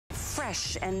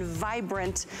fresh and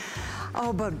vibrant.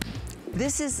 Oh, but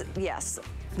this is, yes,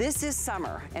 this is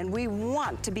summer, and we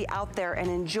want to be out there and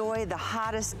enjoy the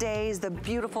hottest days, the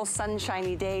beautiful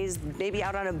sunshiny days, maybe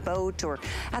out on a boat or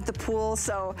at the pool.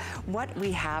 So what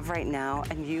we have right now,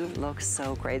 and you look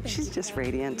so great. She's just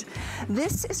radiant.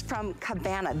 This is from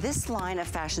Cabana. This line of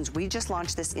fashions, we just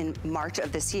launched this in March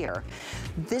of this year.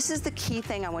 This is the key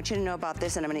thing I want you to know about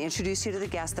this, and I'm going to introduce you to the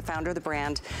guest, the founder of the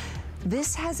brand.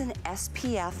 This has an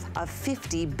SPF of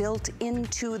 50 built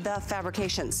into the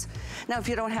fabrications. Now, if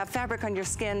you don't have fabric on your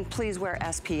skin, please wear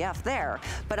SPF there.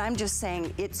 But I'm just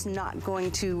saying it's not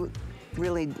going to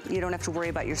really, you don't have to worry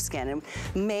about your skin. And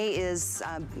May is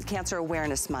Cancer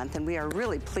Awareness Month, and we are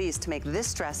really pleased to make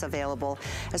this dress available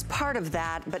as part of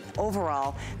that. But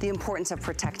overall, the importance of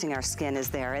protecting our skin is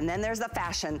there. And then there's the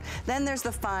fashion, then there's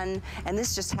the fun, and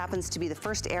this just happens to be the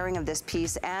first airing of this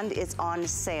piece, and it's on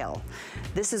sale.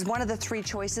 This is one of the 3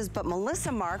 choices, but Melissa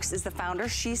Marks is the founder.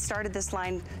 She started this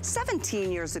line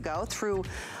 17 years ago through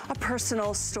a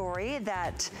personal story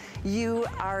that you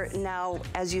are now,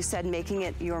 as you said, making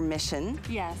it your mission.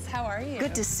 Yes, how are you?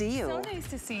 Good to see you. So nice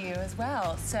to see you as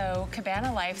well. So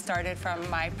Cabana Life started from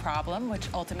my problem, which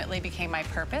ultimately became my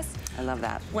purpose. I love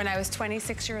that. When I was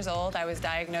 26 years old, I was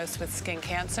diagnosed with skin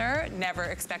cancer. Never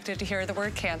expected to hear the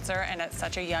word cancer, and at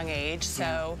such a young age.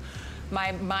 So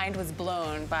my mind was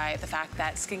blown by the fact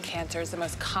that skin cancer is the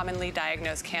most commonly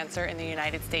diagnosed cancer in the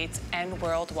United States and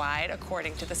worldwide,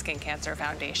 according to the Skin Cancer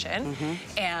Foundation.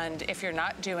 And if you're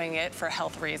not doing it for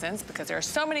health reasons, because there are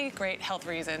so many great health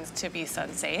reasons to be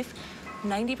sun safe,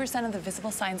 90% of the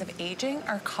visible signs of aging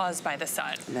are caused by the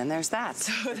sun. And then there's that.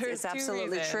 So it's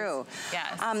absolutely reasons. True.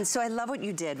 Yes. So I love what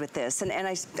you did with this, and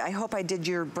I hope I did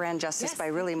your brand justice by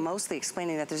really mostly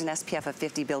explaining that there's an SPF of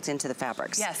 50 built into the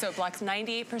fabrics. Yeah, so it blocks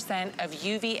 98% of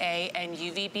UVA and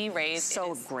UVB rays.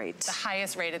 So great. The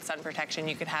highest rated sun protection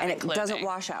you could have and in clothing. And it doesn't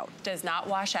wash out. Does not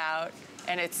wash out.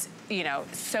 And it's, you know,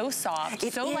 so soft,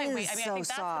 so lightweight. I mean, I think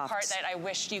that's the part that I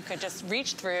wish you could just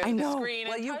reach through the screen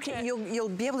and touch it. You'll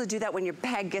be able to do that when your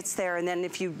bag gets there, and then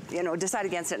if you decide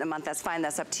against it in a month, that's fine.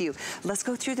 That's up to you. Let's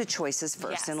go through the choices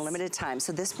first in a limited time.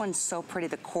 So this one's so pretty,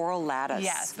 the coral lattice.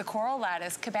 Yes, the coral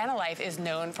lattice. Cabana Life is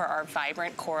known for our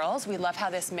vibrant corals. We love how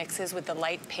this mixes with the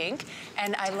light pink,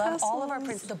 and I love all of our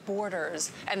prints, the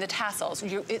borders and the tassels.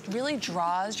 It really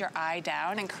draws your eye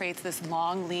down and creates this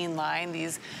long, lean line,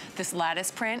 this lattice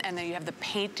print, and then you have the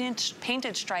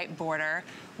painted stripe border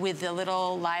with the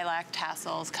little lilac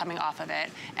tassels coming off of it.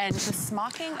 And the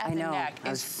smocking at the neck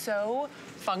is so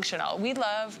functional. We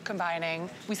love combining,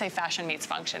 we say fashion meets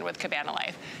function with Cabana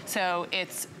Life. So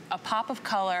it's a pop of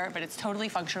color, but it's totally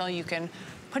functional. You can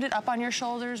put it up on your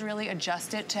shoulders, really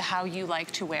adjust it to how you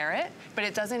like to wear it, but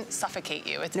it doesn't suffocate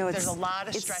you. There's a lot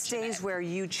of stretch in it. It stays where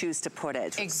you choose to put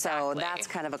it. Exactly. So that's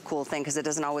kind of a cool thing, because it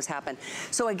doesn't always happen.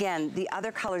 So again, the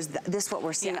other colors, what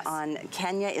we're seeing on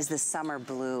Kenya is the summer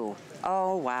blue.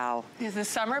 Oh, wow. Yeah, the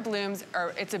summer blooms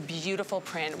it's a beautiful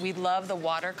print. We love the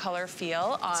watercolor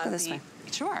feel on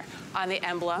on the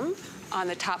emblem, on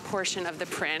the top portion of the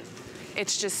print.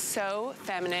 It's just so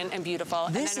feminine and beautiful.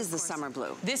 This is the summer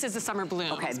blue. This is the summer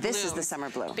bloom. Okay, this is the summer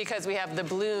blue. Because we have the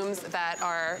blooms that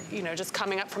are, just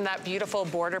coming up from that beautiful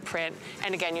border print.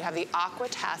 And again, you have the aqua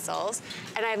tassels.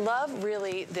 And I love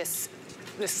really this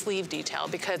sleeve detail,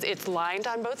 because it's lined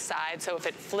on both sides, so if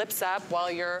it flips up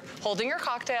while you're holding your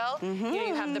cocktail,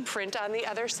 you have the print on the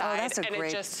other side, and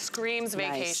it just screams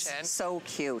vacation. So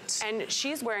cute. And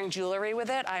she's wearing jewelry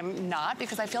with it. I'm not,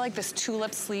 because I feel like this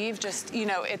tulip sleeve just,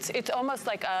 it's almost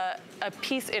like a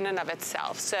piece in and of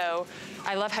itself. So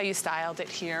I love how you styled it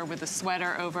here with the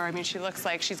sweater over. I mean, she looks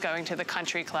like she's going to the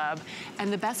country club.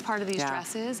 And the best part of these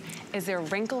dresses is they're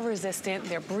wrinkle resistant,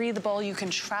 they're breathable, you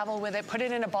can travel with it, put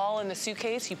it in a ball in the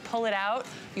suitcase, you pull it out,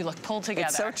 you look pulled together.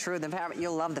 It's so true. The fabric,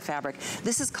 you'll love the fabric.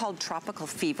 This is called Tropical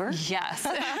Fever. Yes.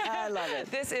 I love it.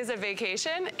 This is a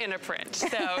vacation in a print. So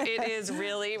it is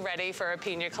really ready for a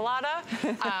pina colada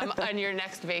on your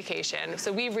next vacation.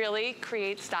 So we really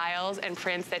create styles and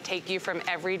prints that take you from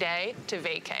everyday to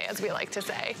vacay, as we like to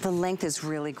say. The length is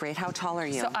really great. How tall are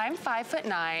you? So I'm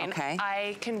 5'9". Okay.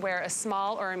 I can wear a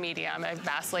small or a medium. I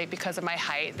vacillate because of my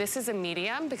height. This is a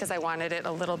medium because I wanted it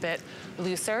a little bit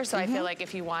looser. So I feel like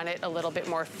if you want it a little bit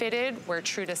more fitted, we're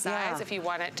true to size. If you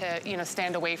want it to,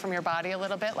 stand away from your body a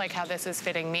little bit, like how this is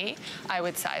fitting me, I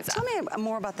would size up. Tell me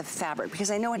more about the fabric,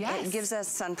 because I know it gives us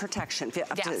sun protection,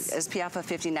 up to SPF of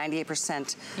 50,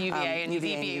 98% UVA and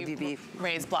UVB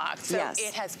rays blocked. So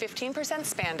it has 15%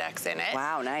 spandex in it.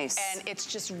 Wow, nice. And it's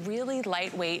just really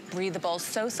lightweight, breathable,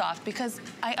 so soft, because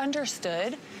I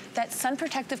understood that sun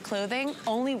protective clothing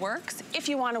only works if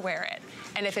you want to wear it.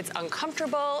 And if it's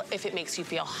uncomfortable, if it makes you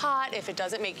feel hot, if it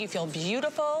doesn't make you feel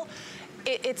beautiful,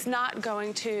 it's not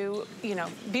going to, you know,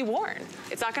 be worn.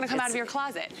 It's not going to come out of your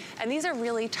closet. And these are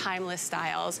really timeless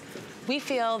styles. We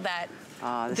feel that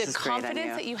the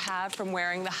confidence that you have from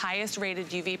wearing the highest rated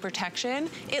UV protection,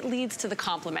 it leads to the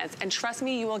compliments. And trust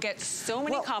me, you will get so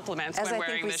many compliments when wearing this dress. As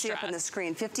I think we see up on the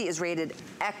screen, 50 is rated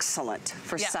excellent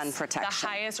for sun protection. The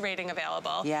highest rating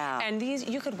available. Yeah. And these,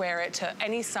 you could wear it to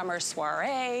any summer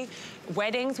soiree,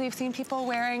 weddings, we've seen people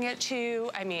wearing it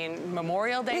to. I mean,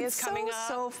 Memorial Day is coming up. It's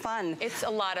so fun. It's a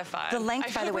lot of fun. The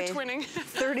length, by the way,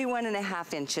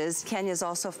 31.5 inches. Kenya's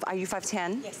also, are you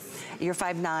 5'10"? Yes. You're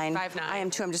 5'9". 5'9". I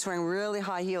am too. I'm just wearing really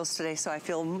high heels today, so I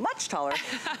feel much taller.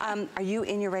 Are you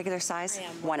in your regular size? I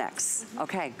am. 1X.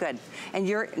 Okay, good. And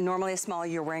you're normally a small,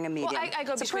 you're wearing a medium. Well, I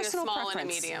go between a small and a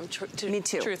medium. Me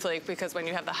too. Truthfully, because when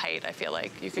you have the height, I feel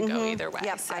like you can go either way.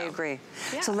 Yep, so. I agree.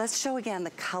 Yeah. So let's show again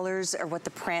the colors or what the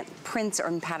prints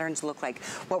or patterns look like.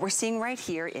 What we're seeing right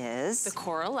here is the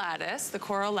coral lattice. The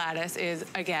coral lattice is,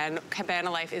 again,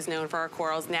 Cabana Life is known for our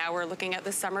corals. Now we're looking at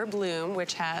the summer bloom,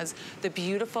 which has the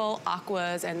beautiful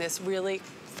aquas and this really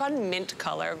fun mint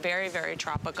color, very, very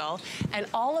tropical. And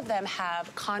all of them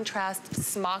have contrast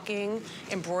smocking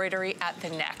embroidery at the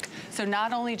neck. So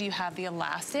not only do you have the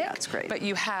elastic, that's great, but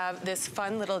you have this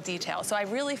fun little detail. So I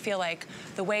really feel like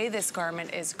the way this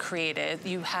garment is created,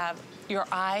 you have your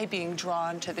eye being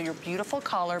drawn to your beautiful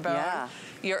collarbone,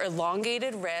 your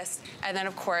elongated wrist, and then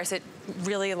of course it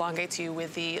really elongates you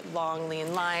with the long,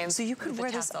 lean lines. So you could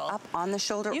wear this up on the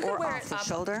shoulder or off the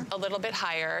shoulder? A little bit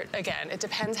higher. Again, it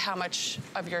depends how much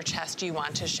of your chest you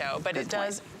want to show, but it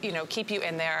does, you know, keep you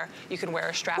in there. You can wear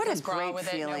a strapless bra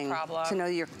with it, no problem. To know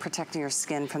you're protecting your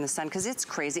skin from the sun, because it's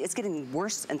crazy. It's getting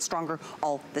worse and stronger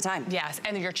all the time. Yes,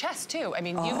 and your chest too. I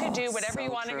mean, you could do whatever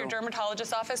you want in your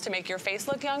dermatologist's office to make your face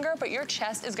look younger, but your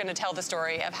chest is going to tell the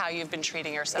story of how you've been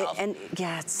treating yourself. And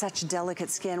yeah, it's such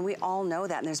delicate skin. We all know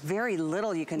that, and there's very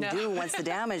little you can do once the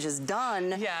damage is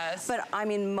done. Yes. But I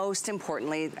mean, most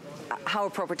importantly, how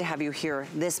appropriate to have you here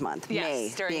this month,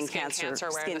 May, being Skin Cancer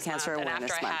Awareness Month. And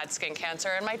after I had skin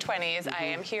cancer in my 20s, I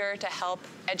am here to help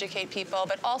educate people,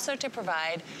 but also to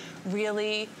provide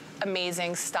really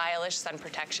amazing, stylish sun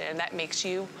protection that makes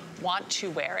you want to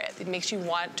wear it. It makes you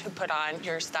want to put on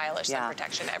your stylish sun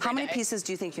protection every day. How many pieces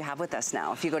do you think you have with us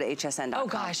now if you go to hsn.com? Oh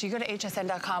gosh, you go to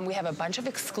hsn.com, we have a bunch of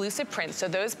exclusive prints. So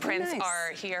those prints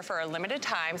are here for a limited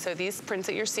time. So these prints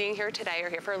that you're seeing here today are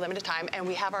here for a limited time, and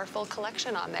we have our full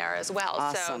collection on there as well.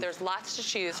 Awesome. So there's lots to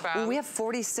choose from. Well, we have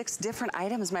 46 different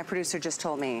items, my producer just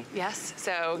told me. Yes,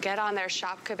 so get on there,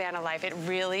 shop Cabana Life. It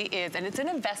really is, and it's an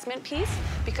investment piece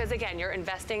because again, you're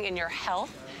investing in your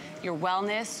health, your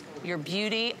wellness, your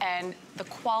beauty, and the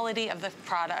quality of the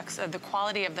products, the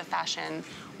quality of the fashion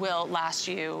will last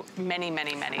you many,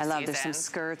 many, many seasons. I love, there's some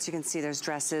skirts, you can see there's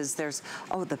dresses, there's,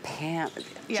 oh, the pant.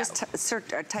 Just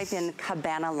type in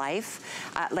Cabana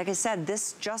Life. Like I said,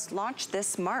 this just launched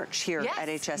this March here at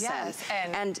HSN. Yes.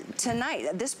 And tonight,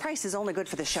 this price is only good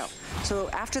for the show. So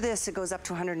after this, it goes up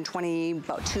to $120,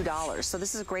 about $2. So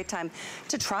this is a great time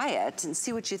to try it and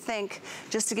see what you think.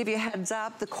 Just to give you a heads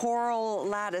up, the coral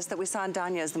lattice that we saw in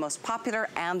Danya is the most popular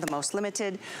and the most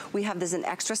limited. We have this in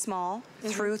extra small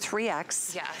through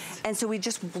 3X. Yes. And so we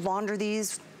just launder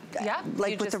these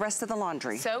like with the rest of the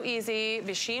laundry. So easy,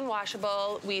 machine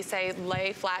washable. We say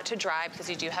lay flat to dry because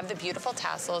you do have the beautiful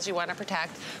tassels you want to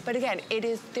protect. But again,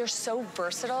 they're so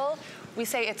versatile. We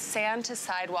say it's sand to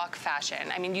sidewalk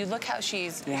fashion. I mean, you look how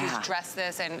she's dressed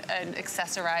this and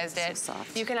accessorized it. So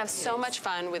soft. You can have so much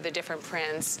fun with the different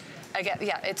prints. Again,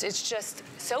 it's just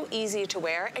so easy to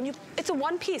wear, and it's a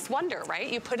one-piece wonder,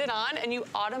 right? You put it on, and you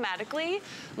automatically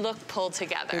look pulled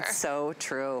together. It's so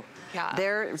true. Yeah.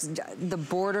 There's the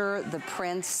border, the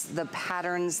prints, the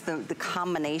patterns, the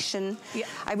combination. Yeah.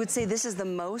 I would say this is the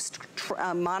most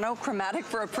monochromatic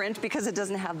for a print because it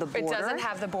doesn't have the border. It doesn't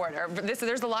have the border.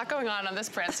 There's a lot going on this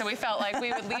print, so we felt like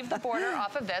we would leave the border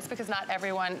off of this because not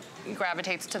everyone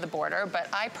gravitates to the border, but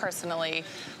I personally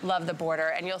love the border,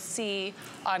 and you'll see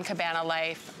on Cabana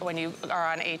Life, when you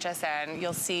are on HSN,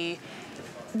 you'll see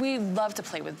we love to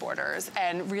play with borders,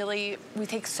 and really we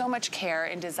take so much care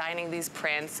in designing these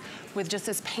prints with just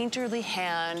this painterly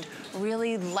hand,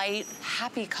 really light,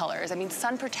 happy colors. I mean,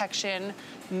 sun protection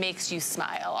makes you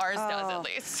smile. Ours does, at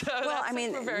least. So well, I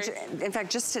mean, in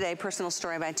fact, just today, personal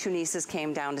story, my two nieces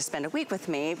came down to spend a week with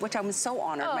me, which I was so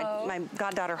honored. My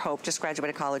goddaughter Hope just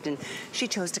graduated college, and she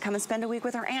chose to come and spend a week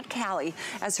with her Aunt Callie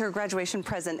as her graduation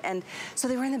present. And so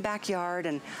they were in the backyard,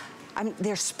 and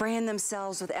they're spraying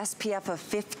themselves with SPF of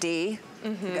 50.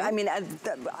 I mean,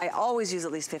 I always use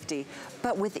at least 50.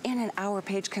 But within an hour,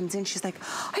 Paige comes in, she's like,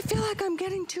 I feel like I'm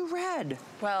getting too red.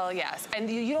 Well, yes, and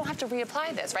you don't have to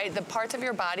reapply this, right? The parts of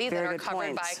your body that are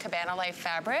covered by Cabana Life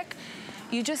fabric,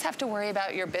 you just have to worry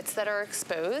about your bits that are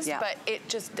exposed, but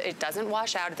it doesn't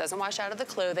wash out. It doesn't wash out of the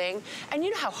clothing. And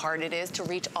you know how hard it is to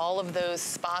reach all of those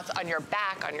spots on your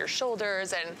back, on your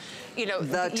shoulders, and you know,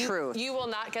 the truth. You will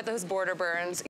not get those border burns.